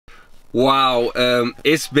Wow,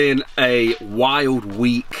 it's been a wild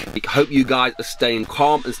week. I hope you guys are staying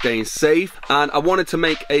calm and staying safe, and I wanted to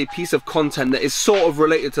make a piece of content that is sort of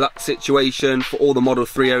related to that situation for all the Model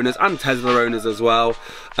 3 owners and Tesla owners as well.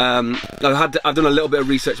 I've done a little bit of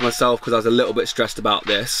research myself because I was a little bit stressed about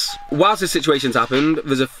this. Whilst this situation's happened,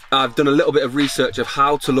 I've done a little bit of research of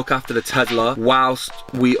how to look after the Tesla whilst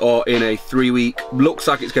we are in a 3-week, looks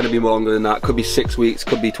like it's going to be more longer than that, could be 6 weeks,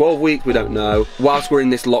 could be 12 weeks, we don't know, whilst we're in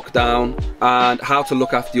this lockdown, and how to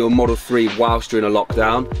look after your Model 3 whilst you're in a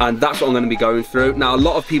lockdown. And that's what I'm going to be going through. Now, a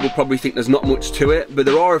lot of people probably think there's not much to it, but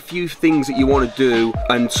there are a few things that you want to do,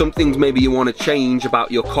 and some things maybe you want to change about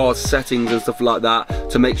your car's settings and stuff like that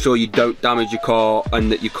to make sure you don't damage your car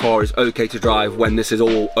and that your car is okay to drive when this is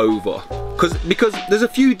all over. Because there's a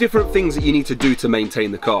few different things that you need to do to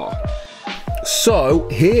maintain the car. So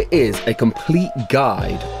here is a complete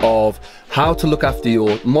guide of how to look after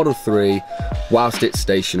your Model 3 whilst it's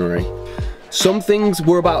stationary. Some things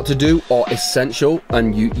we're about to do are essential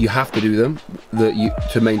and you have to do them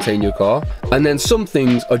to maintain your car. And then some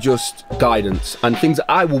things are just guidance and things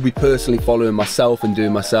that I will be personally following myself and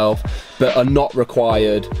doing myself, but are not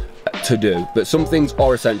required to do. But some things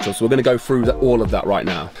are essential, so we're going to go through all of that right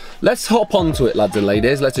now. Let's hop onto it, lads and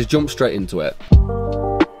ladies. Let's just jump straight into it.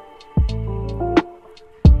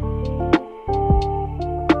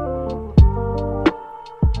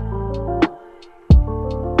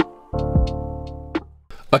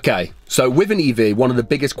 Okay, so with an EV, one of the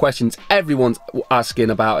biggest questions everyone's asking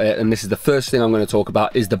about it, and this is the first thing I'm going to talk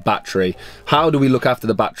about, is the battery. How do we look after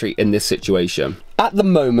the battery in this situation? At the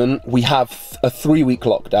moment, we have a 3-week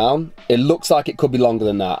lockdown. It looks like it could be longer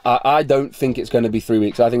than that. I don't think it's going to be 3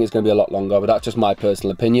 weeks. I think it's going to be a lot longer, but that's just my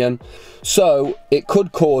personal opinion. So it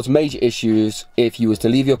could cause major issues if you was to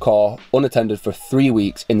leave your car unattended for 3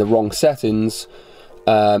 weeks in the wrong settings,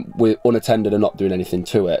 with unattended and not doing anything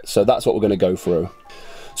to it. So that's what we're going to go through.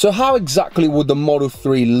 So how exactly would the Model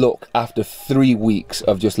 3 look after 3 weeks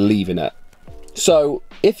of just leaving it? So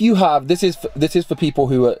if you have, this is for people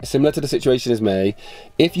who are similar to the situation as me,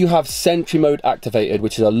 if you have Sentry mode activated,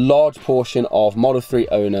 which is a large portion of Model 3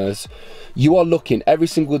 owners, you are looking every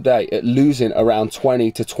single day at losing around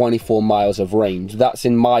 20 to 24 miles of range. That's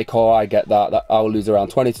in my car, I get that I'll lose around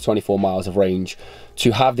 20 to 24 miles of range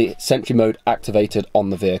to have the Sentry mode activated on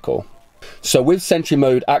the vehicle. So with Sentry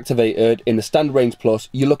mode activated in the standard range plus,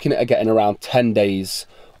 you're looking at getting around 10 days,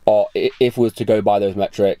 or if we was to go by those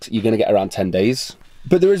metrics, you're going to get around 10 days.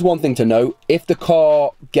 But there is one thing to note: if the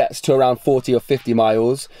car gets to around 40 or 50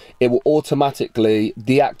 miles, it will automatically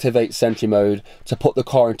deactivate Sentry mode to put the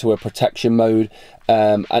car into a protection mode,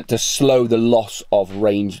 and to slow the loss of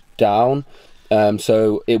range down.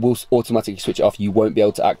 So it will automatically switch off. You won't be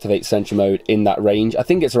able to activate Sentry mode in that range. I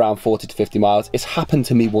think it's around 40 to 50 miles. It's happened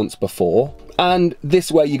to me once before. And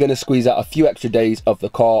this way you're going to squeeze out a few extra days of the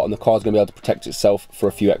car, and the car's going to be able to protect itself for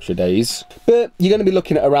a few extra days. But you're going to be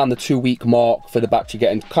looking at around the 2-week mark for the battery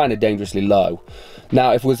getting kind of dangerously low.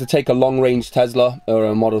 Now, if it was to take a long-range Tesla or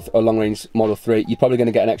a long-range Model 3, you're probably going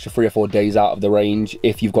to get an extra 3 or 4 days out of the range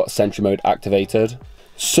if you've got Sentry mode activated.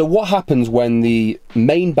 So what happens when the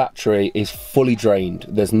main battery is fully drained?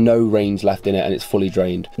 There's no range left in it and it's fully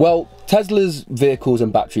drained. Well, Tesla's vehicles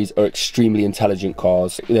and batteries are extremely intelligent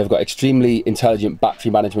cars. They've got extremely intelligent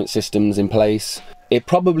battery management systems in place. It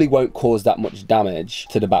probably won't cause that much damage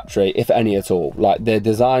to the battery, if any at all. Like, they're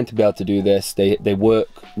designed to be able to do this. They've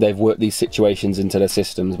worked these situations into their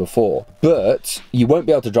systems before. But you won't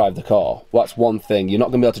be able to drive the car. Well, that's one thing. You're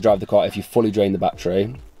not going to be able to drive the car if you fully drain the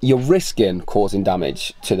battery. You're risking causing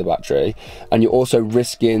damage to the battery, and you're also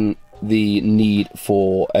risking the need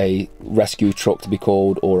for a rescue truck to be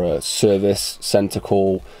called or a service centre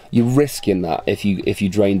call. You're risking that if you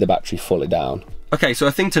drain the battery fully down. Okay, so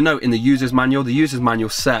a thing to note in the user's manual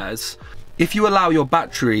says, if you allow your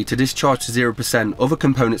battery to discharge to 0%, other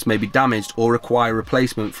components may be damaged or require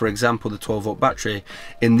replacement, for example the 12-volt battery.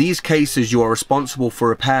 In these cases, you are responsible for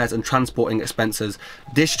repairs and transporting expenses.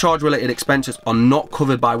 Discharge-related expenses are not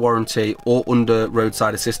covered by warranty or under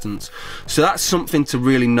roadside assistance. So that's something to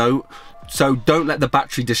really note. So don't let the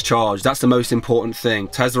battery discharge. That's the most important thing.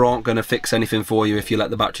 Tesla aren't going to fix anything for you if you let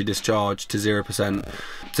the battery discharge to 0%.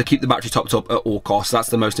 To keep the battery topped up at all costs, that's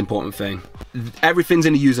the most important thing. Everything's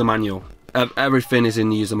in the user manual. Everything is in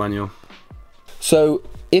the user manual. So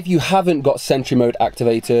If you haven't got Sentry mode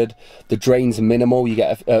activated, the drain's minimal. You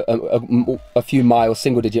get a few miles,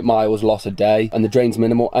 single-digit miles loss a day, and the drain's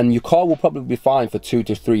minimal. And your car will probably be fine for 2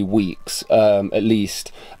 to 3 weeks at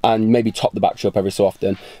least, and maybe top the battery up every so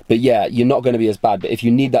often. But yeah, you're not going to be as bad. But if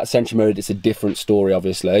you need that Sentry mode, it's a different story,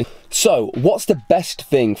 obviously. So, what's the best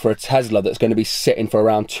thing for a Tesla that's going to be sitting for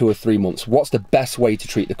around 2 or 3 months? What's the best way to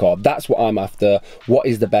treat the car? That's what I'm after. What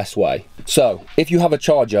is the best way? So, if you have a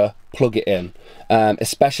charger, plug it in.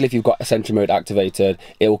 Especially if you've got a Sentry mode activated,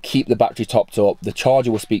 it will keep the battery topped up, the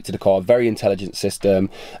charger will speak to the car, very intelligent system,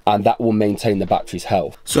 and that will maintain the battery's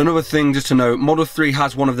health. So another thing just to note, Model 3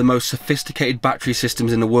 has one of the most sophisticated battery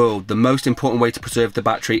systems in the world. The most important way to preserve the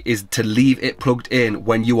battery is to leave it plugged in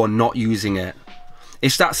when you are not using it.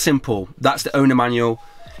 It's that simple. That's the owner manual.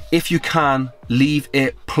 If you can, leave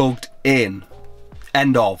it plugged in.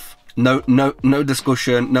 End of. No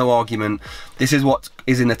discussion, no argument. This is what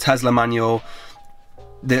is in the Tesla manual.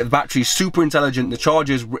 The battery is super intelligent. The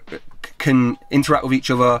chargers can interact with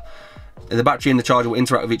each other. The battery and the charger will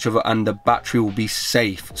interact with each other, and the battery will be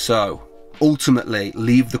safe. So ultimately,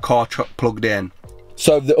 leave the car plugged in.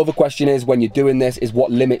 So the other question is, when you're doing this, is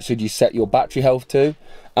what limit should you set your battery health to?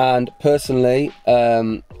 And personally,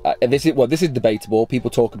 this is debatable. People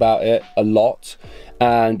talk about it a lot,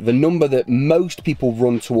 and the number that most people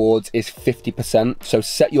run towards is 50%. So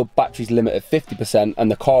set your battery's limit at 50%, and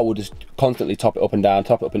the car will just constantly top it up and down,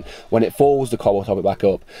 top it up, and when it falls, the car will top it back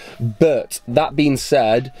up. But that being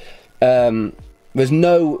said, there's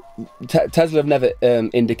no Tesla have never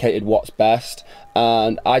indicated what's best,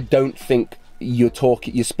 and I don't think you're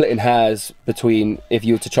splitting hairs between, if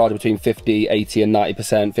you were to charge between 50, 80 and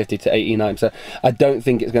 90%, 50 to 80, 90%. I don't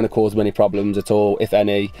think it's going to cause many problems at all, if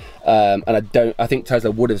any. And I think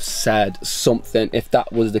Tesla would have said something if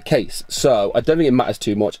that was the case. So I don't think it matters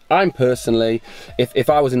too much. I'm personally, if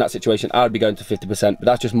I was in that situation, I would be going to 50%, but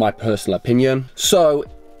that's just my personal opinion. So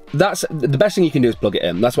that's the best thing you can do, is plug it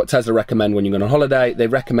in. That's what Tesla recommend when you're going on holiday. They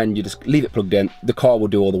recommend you just leave it plugged in. The car will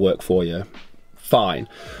do all the work for you. Fine.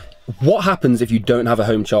 What happens if you don't have a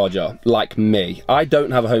home charger, like me? I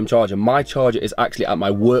don't have a home charger. My charger is actually at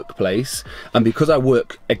my workplace, and because I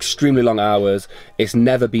work extremely long hours, it's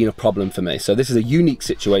never been a problem for me. So this is a unique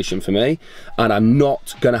situation for me, and I'm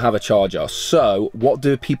not going to have a charger. So what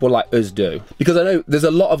do people like us do? Because I know there's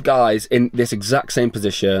a lot of guys in this exact same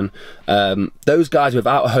position. Those guys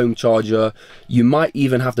without a home charger, you might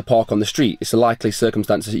even have to park on the street. It's a likely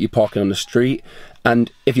circumstance that you're parking on the street.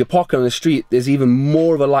 And if you're parking on the street, there's even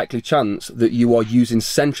more of a likely chance that you are using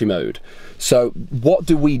Sentry mode. So what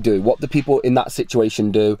do we do? What do people in that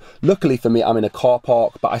situation do? Luckily for me, I'm in a car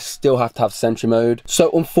park, but I still have to have Sentry mode.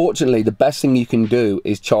 So unfortunately, the best thing you can do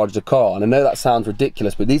is charge the car. And I know that sounds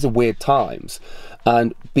ridiculous, but these are weird times.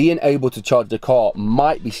 And being able to charge the car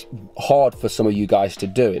might be hard for some of you guys to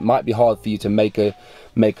do. It might be hard for you to make a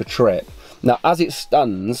trip. Now, as it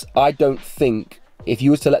stands, I don't think, if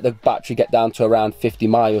you was to let the battery get down to around 50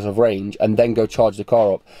 miles of range and then go charge the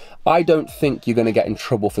car up, I don't think you're going to get in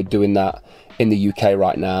trouble for doing that in the UK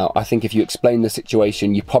right now. I think if you explain the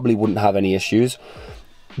situation, you probably wouldn't have any issues.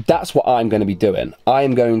 That's what I'm going to be doing. I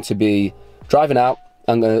am going to be driving out.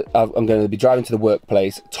 I'm going to be driving to the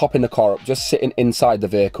workplace, topping the car up, just sitting inside the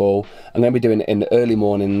vehicle. I'm going to be doing it in the early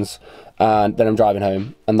mornings, and then I'm driving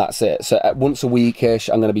home, and that's it. So once a week-ish,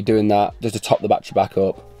 I'm going to be doing that just to top the battery back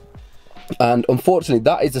up. And unfortunately,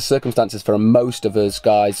 that is the circumstances for most of us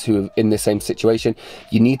guys who are in the same situation.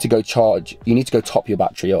 You need to go charge, you need to go top your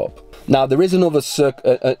battery up. Now, there is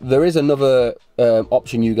another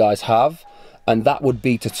option you guys have, and that would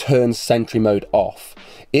be to turn Sentry mode off.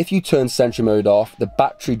 If you turn Sentry mode off, the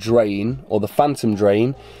battery drain, or the phantom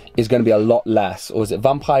drain, is going to be a lot less. Or is it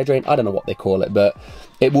vampire drain? I don't know what they call it, but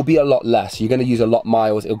it will be a lot less. You're going to use a lot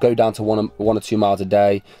miles. It'll go down to one or 2 miles a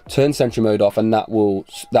day. Turn Sentry mode off, and that will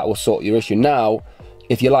sort your issue. Now,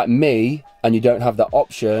 if you're like me and you don't have that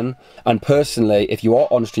option, and personally, if you are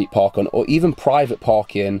on street parking or even private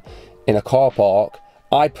parking in a car park,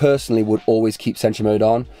 I personally would always keep Sentry mode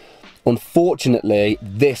on. Unfortunately,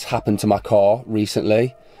 this happened to my car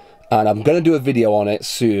recently, and I'm going to do a video on it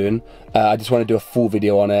soon. I just want to do a full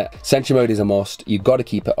video on it. Sentry mode is a must. You've got to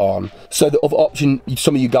keep it on. So the other option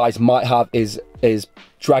some of you guys might have is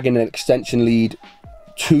dragging an extension lead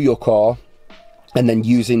to your car and then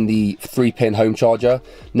using the 3-pin home charger.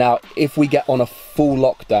 Now, if we get on a full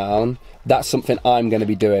lockdown, that's something I'm going to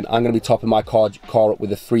be doing. I'm going to be topping my car up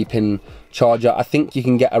with a 3-pin charger. I think you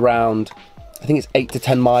can get around, I think it's 8 to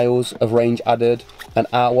 10 miles of range added an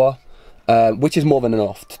hour. Which is more than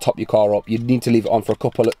enough to top your car up. You'd need to leave it on for a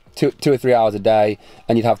couple of 2 or 3 hours a day,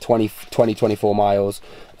 and you'd have 24 miles.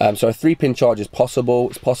 So a 3-pin charge is possible.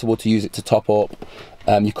 It's possible to use it to top up.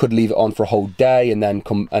 You could leave it on for a whole day and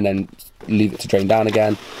then leave it to drain down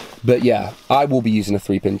again. But yeah, I will be using a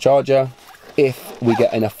 3-pin charger. If we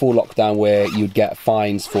get in a full lockdown where you'd get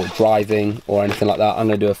fines for driving or anything like that, I'm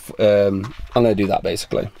going to do that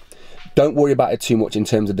basically. Don't worry about it too much in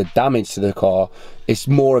terms of the damage to the car. It's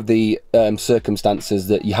more of the circumstances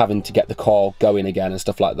that you're having to get the car going again and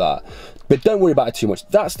stuff like that. But don't worry about it too much.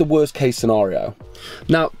 That's the worst case scenario.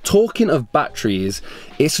 Now, talking of batteries,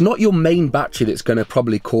 it's not your main battery that's going to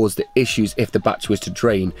probably cause the issues if the battery was to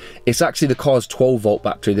drain. It's actually the car's 12-volt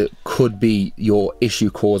battery that could be your issue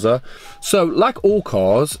causer. So, like all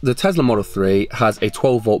cars, the Tesla Model 3 has a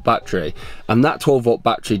 12-volt battery, and that 12-volt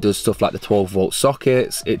battery does stuff like the 12-volt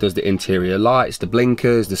sockets, it does the interior lights, the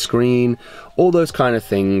blinkers, the screen, all those kind of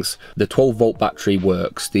things. The 12-volt battery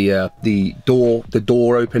works. The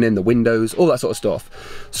door opening, the windows, all that sort of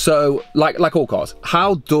stuff. So, like all cars,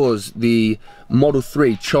 how does the Model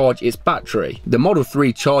 3 charge its battery? The Model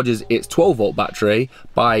 3 charges its 12-volt battery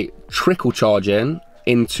by trickle charging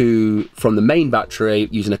from the main battery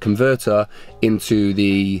using a converter into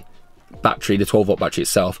the battery, the 12-volt battery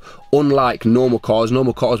itself. Unlike normal cars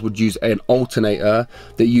would use an alternator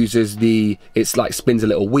that uses spins a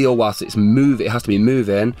little wheel whilst it has to be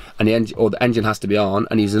moving, and the engine has to be on,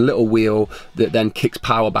 and uses a little wheel that then kicks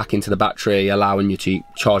power back into the battery, allowing you to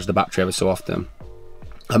charge the battery ever so often.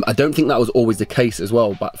 I don't think that was always the case as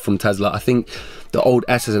well, but from Tesla. I think the old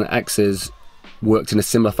S's and X's worked in a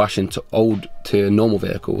similar fashion to normal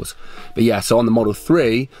vehicles. But yeah, so on the Model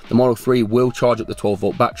 3 will charge up the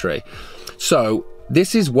 12-volt battery. So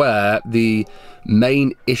this is where the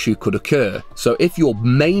main issue could occur. So if your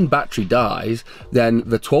main battery dies, then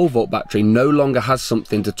the 12-volt battery no longer has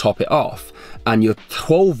something to top it off, and your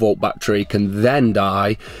 12-volt battery can then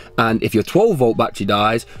die. And if your 12-volt battery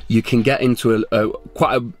dies, you can get into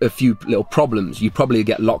quite a few little problems. You probably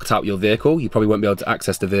get locked out your vehicle. You probably won't be able to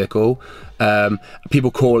access the vehicle. People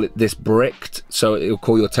call this bricked, so it'll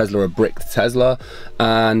call your Tesla a bricked Tesla,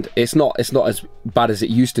 and it's not as bad as it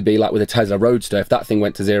used to be, like with a Tesla Roadster. If that thing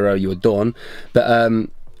went to 0, you were done. But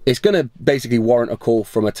it's going to basically warrant a call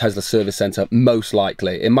from a Tesla service center, most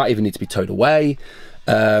likely. It might even need to be towed away.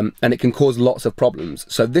 And it can cause lots of problems.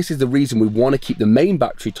 So this is the reason we want to keep the main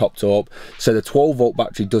battery topped up so the 12-volt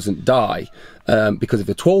battery doesn't die. Because if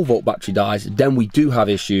the 12-volt battery dies, then we do have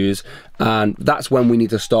issues, and that's when we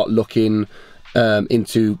need to start looking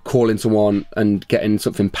into calling someone and getting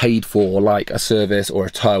something paid for, like a service or a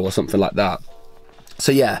tow or something like that.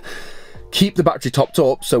 So yeah, keep the battery topped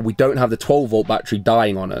up so we don't have the 12-volt battery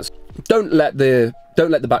dying on us. Don't let the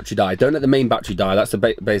battery die. Don't let the main battery die. That's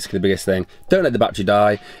basically the biggest thing. Don't let the battery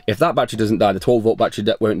die. If that battery doesn't die, the 12-volt battery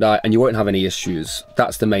won't die, and you won't have any issues.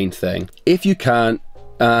 That's the main thing. If you can,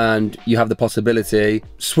 and you have the possibility,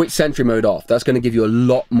 switch Sentry mode off. That's going to give you a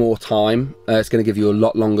lot more time. It's going to give you a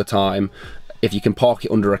lot longer time. If you can park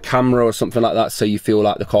it under a camera or something like that so you feel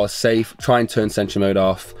like the car's safe, try and turn Sentry mode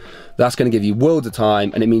off. That's going to give you worlds of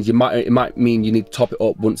time, and it means it might mean you need to top it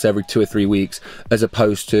up once every 2 or 3 weeks, as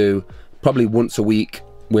opposed to probably once a week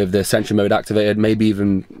with the Sentry mode activated, maybe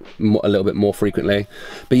even a little bit more frequently.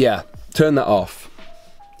 But yeah, turn that off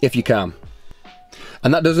if you can.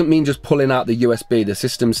 And that doesn't mean just pulling out the USB. The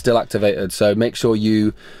system's still activated, so make sure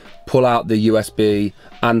you pull out the USB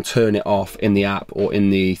and turn it off in the app or in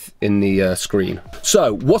the screen.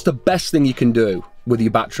 So what's the best thing you can do with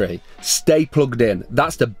your battery? Stay plugged in.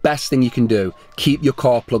 That's the best thing you can do. Keep your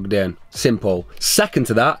car plugged in. Simple. Second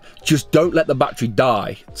to that, just don't let the battery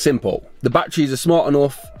die. Simple. The batteries are smart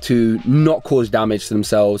enough to not cause damage to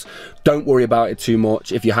themselves. Don't worry about it too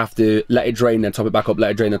much. If you have to let it drain then top it back up,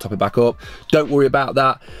 let it drain then top it back up, don't worry about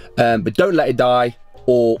that. But don't let it die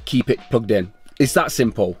or keep it plugged in. It's that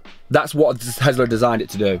simple. That's what Tesla designed it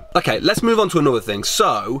to do. Okay, let's move on to another thing.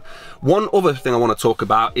 So, one other thing I want to talk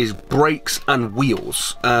about is brakes and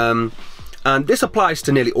wheels. And this applies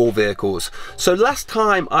to nearly all vehicles. So last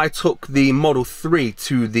time I took the Model 3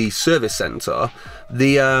 to the service center,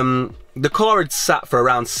 the car had sat for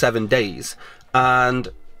around 7 days. And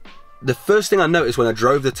the first thing I noticed when I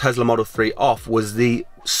drove the Tesla Model 3 off was the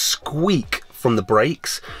squeak from the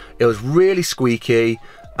brakes. It was really squeaky.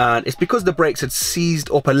 And it's because the brakes had seized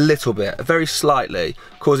up a little bit, very slightly,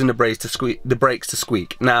 causing the brakes to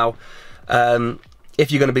squeak. Now,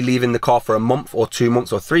 if you're going to be leaving the car for a month or 2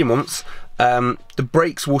 months or 3 months, the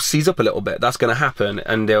brakes will seize up a little bit. That's going to happen,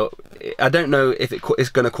 and I don't know if it's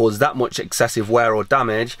going to cause that much excessive wear or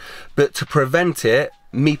damage, but to prevent it,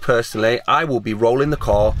 me personally, I will be rolling the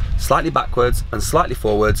car slightly backwards and slightly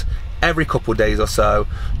forwards every couple of days or so,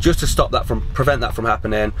 just to prevent that from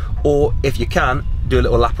happening. Or if you can, do a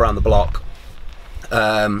little lap around the block.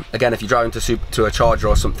 Again, if you're driving to a charger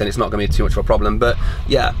or something, it's not going to be too much of a problem. But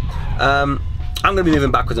yeah, I'm going to be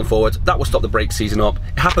moving backwards and forwards. That will stop the brake seizing up.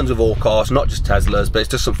 It happens with all cars, not just Teslas, but it's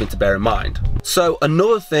just something to bear in mind. So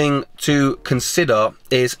another thing to consider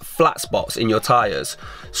is flat spots in your tyres.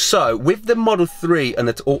 So with the Model 3 and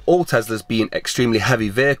all Teslas being extremely heavy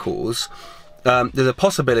vehicles, there's a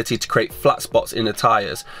possibility to create flat spots in the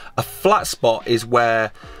tyres. A flat spot is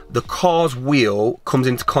where the car's wheel comes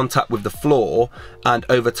into contact with the floor and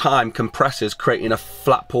over time compresses, creating a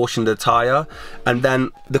flat portion of the tyre, and then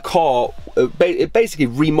the car, it basically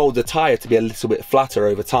remolds the tyre to be a little bit flatter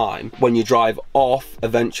over time. When you drive off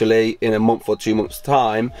eventually in a month or 2 months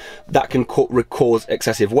time, that can cause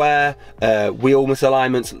excessive wear, wheel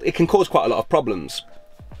misalignments. It can cause quite a lot of problems.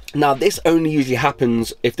 Now this only usually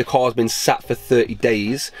happens if the car's been sat for 30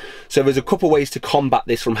 days. So there's a couple ways to combat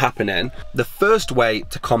this from happening. The first way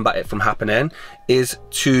to combat it from happening is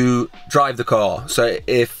to drive the car. So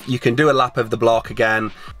if you can do a lap of the block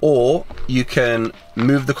again, or you can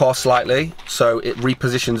move the car slightly so it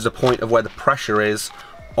repositions the point of where the pressure is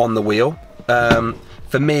on the wheel.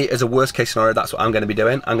 For me, as a worst case scenario, that's what I'm going to be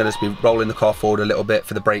doing. I'm going to just be rolling the car forward a little bit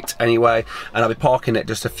for the brakes anyway, and I'll be parking it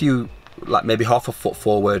just a few, like maybe half a foot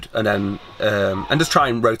forward, and then and just try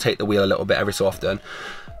and rotate the wheel a little bit every so often.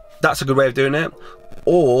 That's a good way of doing it.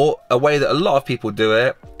 Or a way that a lot of people do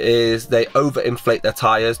it is they overinflate their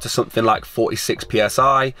tires to something like 46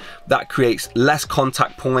 psi. That creates less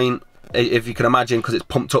contact point, if you can imagine, because it's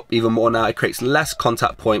pumped up even more now. It creates less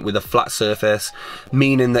contact point with a flat surface,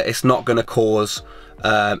 meaning that it's not going to cause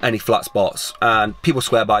any flat spots, and people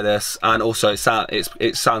swear by this, and also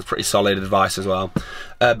it sounds pretty solid advice as well.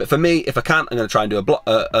 But for me, if I can, I'm going to try and do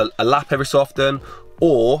a lap every so often,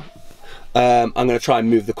 or I'm going to try and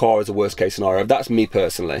move the car as a worst case scenario. That's me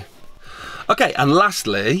personally. Okay, and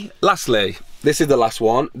lastly, this is the last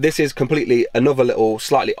one. This is completely another little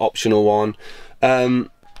slightly optional one,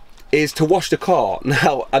 is to wash the car.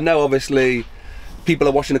 Now I know obviously people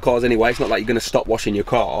are washing the cars anyway. It's not like you're going to stop washing your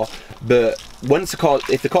car, but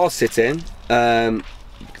if the car's sitting,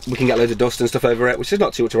 we can get loads of dust and stuff over it, which is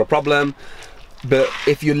not too much of a problem. But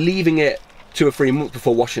if you're leaving it 2 or 3 months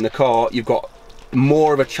before washing the car, you've got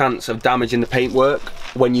more of a chance of damaging the paintwork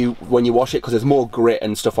when you wash it, because there's more grit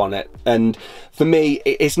and stuff on it. And for me,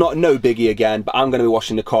 it's no biggie again, but I'm going to be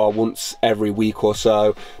washing the car once every week or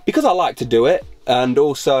so, because I like to do it, and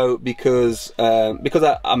also because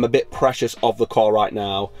I'm a bit precious of the car right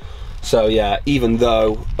now. So yeah, even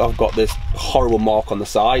though I've got this horrible mark on the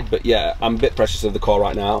side, but yeah, I'm a bit precious of the car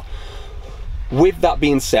right now. With that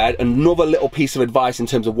being said, another little piece of advice in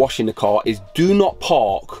terms of washing the car is do not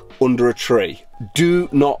park under a tree. Do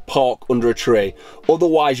not park under a tree.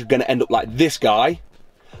 Otherwise you're going to end up like this guy,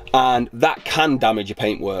 and that can damage your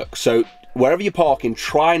paintwork. So wherever you're parking,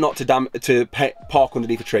 try not to park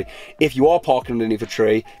underneath a tree. If you are parking underneath a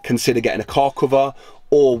tree, consider getting a car cover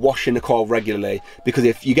or washing the car regularly, because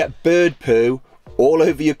if you get bird poo all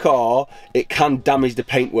over your car, it can damage the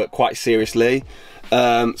paintwork quite seriously.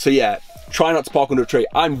 So yeah, try not to park under a tree.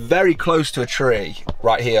 I'm very close to a tree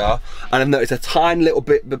right here, and I've noticed a tiny little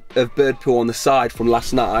bit of bird poo on the side from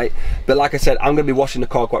last night. But like I said, I'm going to be washing the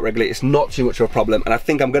car quite regularly. It's not too much of a problem, and I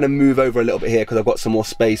think I'm going to move over a little bit here because I've got some more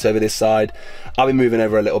space over this side. I'll be moving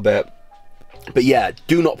over a little bit. But yeah,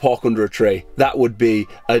 do not park under a tree. That would be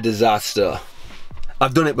a disaster.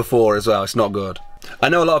 I've done it before as well. It's not good. I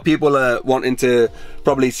know a lot of people are wanting to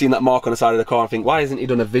probably seen that mark on the side of the car and think, why hasn't he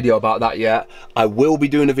done a video about that yet? I will be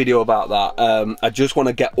doing a video about that. I just want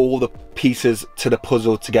to get all the pieces to the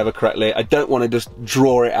puzzle together correctly. I don't want to just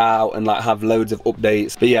draw it out and like have loads of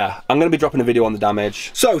updates. But yeah, I'm going to be dropping a video on the damage.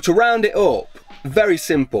 So to round it up, very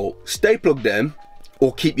simple. Stay plugged in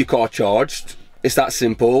or keep your car charged. It's that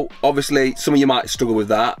simple. Obviously, some of you might struggle with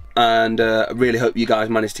that, and I really hope you guys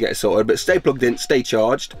manage to get it sorted. But stay plugged in, stay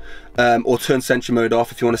charged, or turn Sentry mode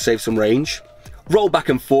off if you want to save some range. Roll back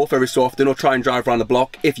and forth every so often, or try and drive around the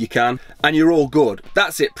block if you can, and you're all good.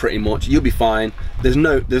 That's it pretty much. You'll be fine. There's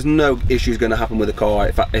no issues going to happen with the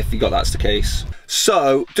car if you got that's the case.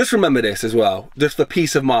 So just remember this as well, just for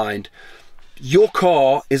peace of mind. Your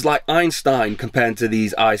car is like Einstein compared to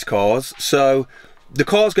these ICE cars, so the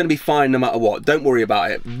car's going to be fine no matter what. Don't worry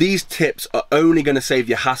about it. These tips are only going to save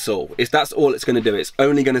you hassle. That's all it's going to do. It's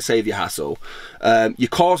only going to save you hassle. Your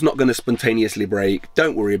car's not going to spontaneously brake.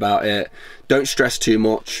 Don't worry about it. Don't stress too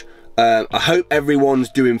much. I hope everyone's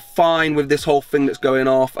doing fine with this whole thing that's going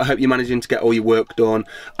off. I hope you're managing to get all your work done.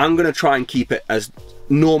 I'm going to try and keep it as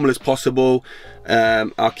normal as possible.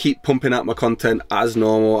 I'll keep pumping out my content as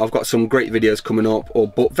normal. I've got some great videos coming up,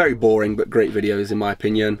 very boring but great videos in my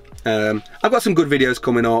opinion. I've got some good videos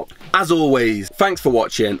coming up. As always, thanks for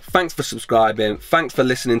watching, thanks for subscribing, thanks for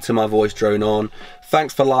listening to my voice drone on,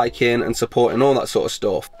 thanks for liking and supporting, all that sort of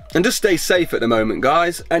stuff. And just stay safe at the moment,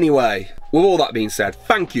 guys. Anyway, with all that being said,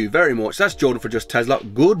 thank you very much. That's Jordan for Just Tesla.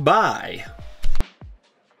 Goodbye.